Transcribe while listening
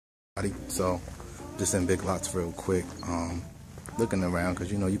So just in Big Lots real quick, looking around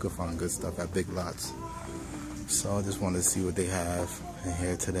because you know you can find good stuff at Big Lots. So I just wanted to see what they have in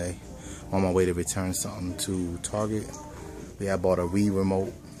here today. On my way to return something to Target. I bought a Wii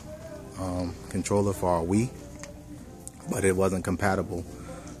remote controller for our Wii, but it wasn't compatible.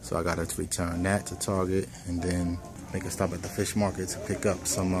 So I got to return that to Target and then make a stop at the fish market to pick up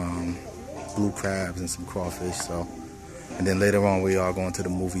some blue crabs and some crawfish. So, and then later on we are going to the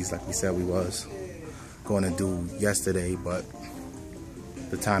movies like we said we was going to do yesterday, but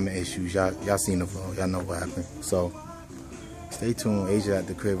the timing issues, y'all seen the vlog, y'all know what happened. So stay tuned. Asia at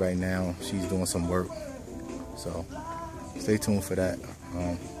the crib right now, she's doing some work, so stay tuned for that.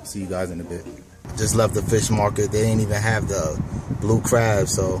 See you guys in a bit. Just left the fish market. They didn't even have the blue crab,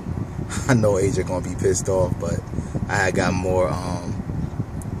 so I know Asia gonna be pissed off, but I had got more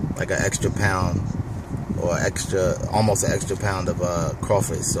like an extra pound or almost an extra pound of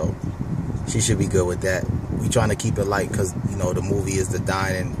crawfish, so she should be good with that. We trying to keep it light because you know the movie is the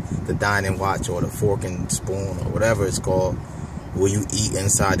dining watch, or the fork and spoon, or whatever it's called, where you eat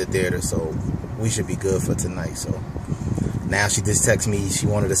inside the theater. So we should be good for tonight. So now she just texted me she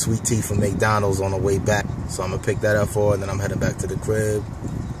wanted a sweet tea from McDonald's on the way back, so I'm gonna pick that up for her, and then I'm heading back to the crib,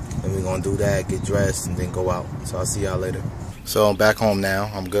 and we're gonna do that, get dressed, and then go out. So I'll see y'all later. So I'm back home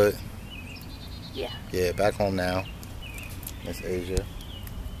now. I'm good. Yeah, back home now. Miss Asia.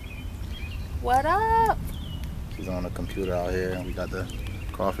 What up? She's on the computer out here, and we got the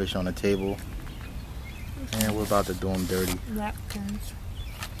crawfish on the table. And we're about to do them dirty. Napkins.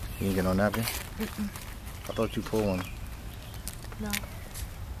 You didn't get no napkin? I thought you pulled one. No.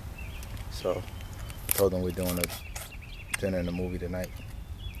 So, I told them we're doing a dinner and a movie tonight.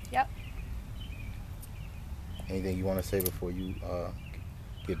 Yep. Anything you want to say before you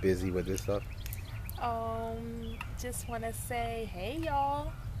get busy with this stuff? Just want to say, hey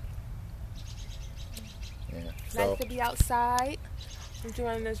y'all. Yeah. Nice to be outside,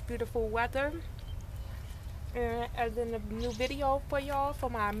 enjoying this beautiful weather. And then a new video for y'all for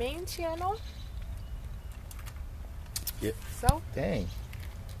my main channel. Yep. So. Dang.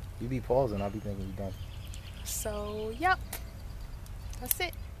 You be pausing, I'll be thinking you done. So, yep. That's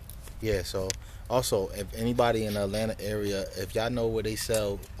it. Yeah, so also, if anybody in the Atlanta area, if y'all know where they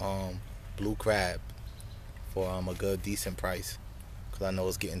sell blue crab for a good, decent price, because I know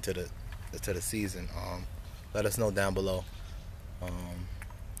it's getting to the season, let us know down below.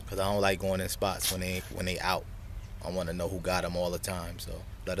 Because I don't like going in spots when they out. I want to know who got them all the time, so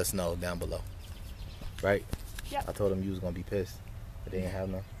let us know down below. Right? Yep. I told them you was going to be pissed, but they didn't have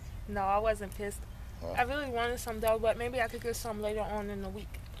none. No, I wasn't pissed. Oh. I really wanted some though, but maybe I could get some later on in the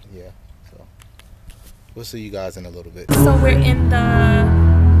week. Yeah, so we'll see you guys in a little bit. So we're in the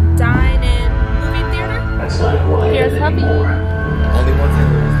dine-in movie theater. Here's hubby. Only one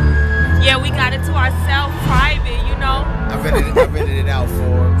thing. Yeah, we got it to ourselves, private, you know. I rented it out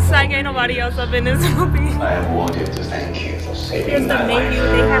for. So I ain't nobody else up in this movie. I have wanted to thank you for saving Here's the my menu.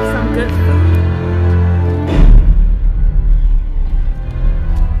 life. They have some good food.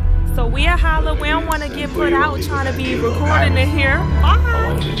 So we at holla. We don't want to get put out trying to be recording in here.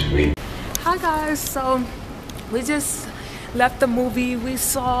 Bye. Hi guys. So we just left the movie. We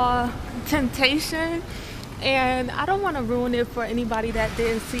saw Temptation, and I don't want to ruin it for anybody that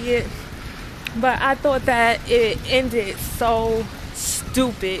didn't see it, but I thought that it ended so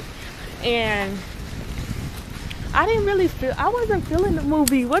stupid, and I wasn't feeling the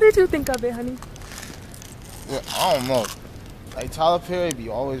movie. What did you think of it, honey? Yeah, I don't know. Like, Tyler Perry be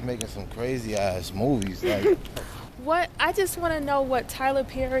always making some crazy ass movies. Like, what? I just want to know what Tyler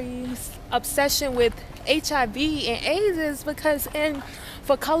Perry's obsession with HIV and AIDS is, because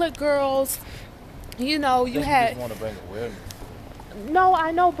for colored girls, you know, you had. Just want to bring awareness. No,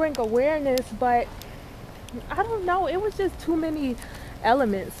 I know bring awareness, but I don't know. It was just too many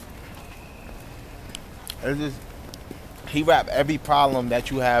elements. It's just, he wrapped every problem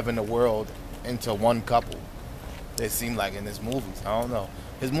that you have in the world into one couple. It seemed like in his movies. I don't know.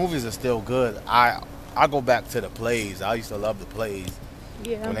 His movies are still good. I go back to the plays. I used to love the plays.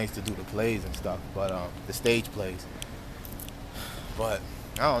 Yeah. When they used to do the plays and stuff, but the stage plays. But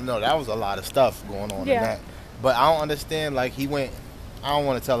I don't know. That was a lot of stuff going on in that. But I don't understand. Like, he went. I don't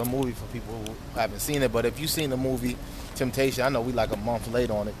want to tell a movie for people who haven't seen it. But if you've seen the movie Temptation, I know we like a month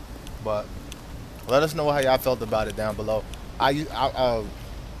late on it. But let us know how y'all felt about it down below. I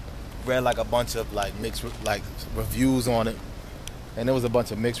read like a bunch of like mixed like reviews on it, and there was a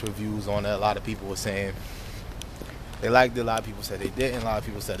bunch of mixed reviews on it. A lot of people were saying they liked it, a lot of people said they didn't, a lot of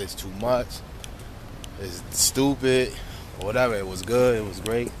people said it's too much, it's stupid, or whatever. It was good, it was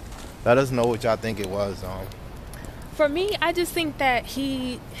great. Let us know what y'all think it was. For me, I just think that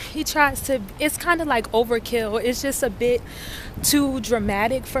he tries to, it's kind of like overkill. It's just a bit too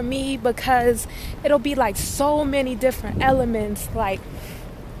dramatic for me, because it'll be like so many different elements, like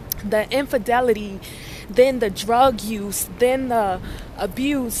the infidelity, then the drug use, then the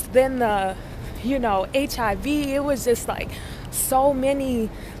abuse, then the, you know, HIV. It was just like so many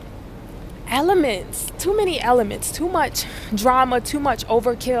elements, too many elements, too much drama, too much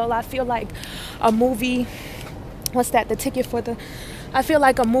overkill. I feel like a movie, what's that, the ticket for the, I feel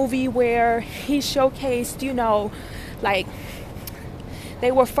like a movie where he showcased, you know, like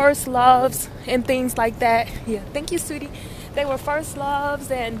they were first loves and things like that. Yeah, thank you, sweetie. They were first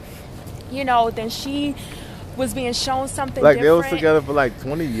loves, and you know, then she was being shown something like different. they was together for like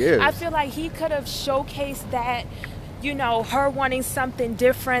 20 years. I feel like he could have showcased that, you know, her wanting something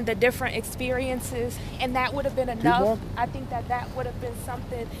different, the different experiences, and that would have been enough. I think that that would have been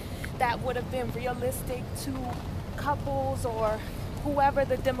something that would have been realistic to couples or whoever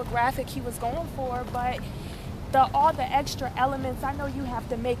the demographic he was going for. But all the extra elements, I know you have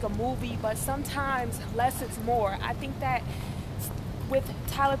to make a movie, but sometimes less is more. I think that with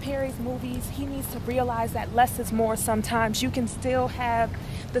Tyler Perry's movies, he needs to realize that less is more. Sometimes you can still have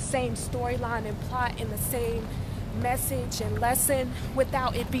the same storyline and plot and the same message and lesson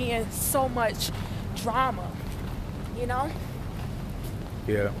without it being so much drama, you know?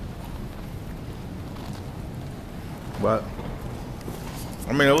 Yeah. But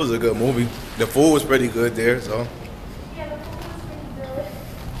I mean, it was a good movie. The food was pretty good there, so. Yeah, the food was pretty good.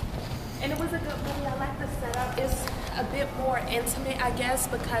 And it was a good movie. I like the setup. It's a bit more intimate, I guess,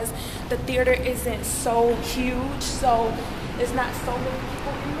 because the theater isn't so huge, so there's not so many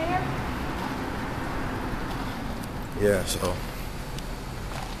people in there. Yeah, so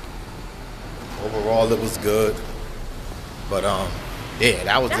overall it was good. But yeah,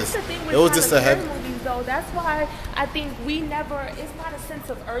 that was That's just, the thing with it was just a Tyler heavy. Perry movies, though. That's why I think we never, it's not a sense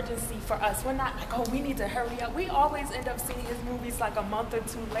of urgency for us. We're not like, oh, we need to hurry up. We always end up seeing his movies like a month or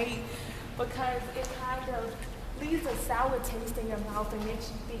two late, because it kind of leaves a sour taste in your mouth and makes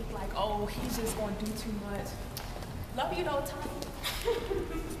you think like, oh, he's just going to do too much. Love you though,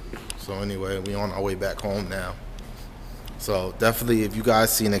 Tommy. So anyway, we on our way back home now. So definitely, if you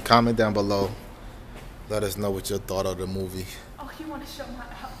guys seen it, comment down below. Let us know what you thought of the movie. Oh, you want to show my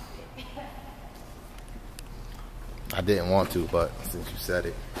outfit? I didn't want to, but since you said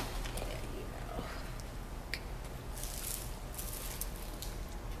it.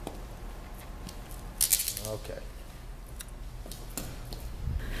 Okay.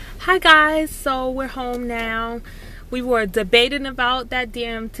 Hi guys, so we're home now. We were debating about that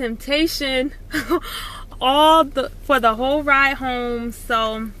damn Temptation for the whole ride home.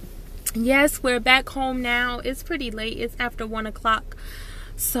 So yes, we're back home now. It's pretty late. It's after 1 o'clock.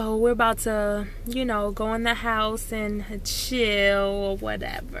 So we're about to, you know, go in the house and chill or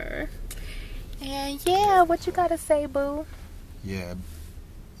whatever. And yeah, what you gotta say, boo? Yeah.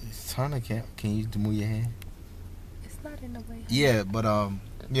 Turn the camera. Can you move your hand? It's not in the way. Yeah, but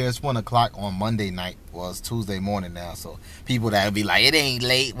yeah, it's 1 o'clock on Monday night. Well, it's Tuesday morning now, so people that would be like, it ain't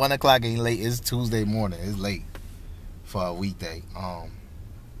late. 1 o'clock ain't late. It's Tuesday morning. It's late for a weekday.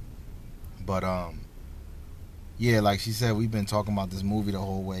 But yeah, like she said, we've been talking about this movie the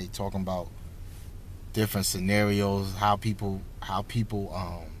whole way, talking about different scenarios, how people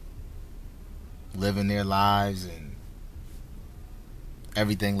living their lives and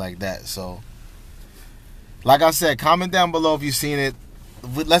everything like that. So, like I said, comment down below if you've seen it.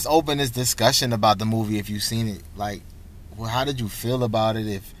 Let's open this discussion about the movie if you've seen it. Like, well, how did you feel about it?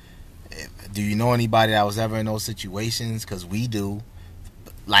 If do you know anybody that was ever in those situations? Because we do.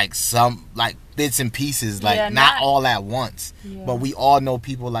 Like some, like bits and pieces, like yeah, not all at once, yeah. But we all know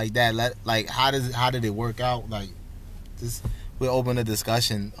people like that. Like, how did it work out? Like, this, we'll open a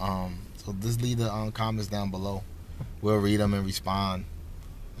discussion. So just leave the comments down below. We'll read them and respond.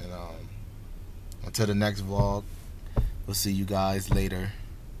 And until the next vlog, we'll see you guys later.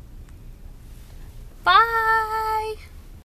 Bye.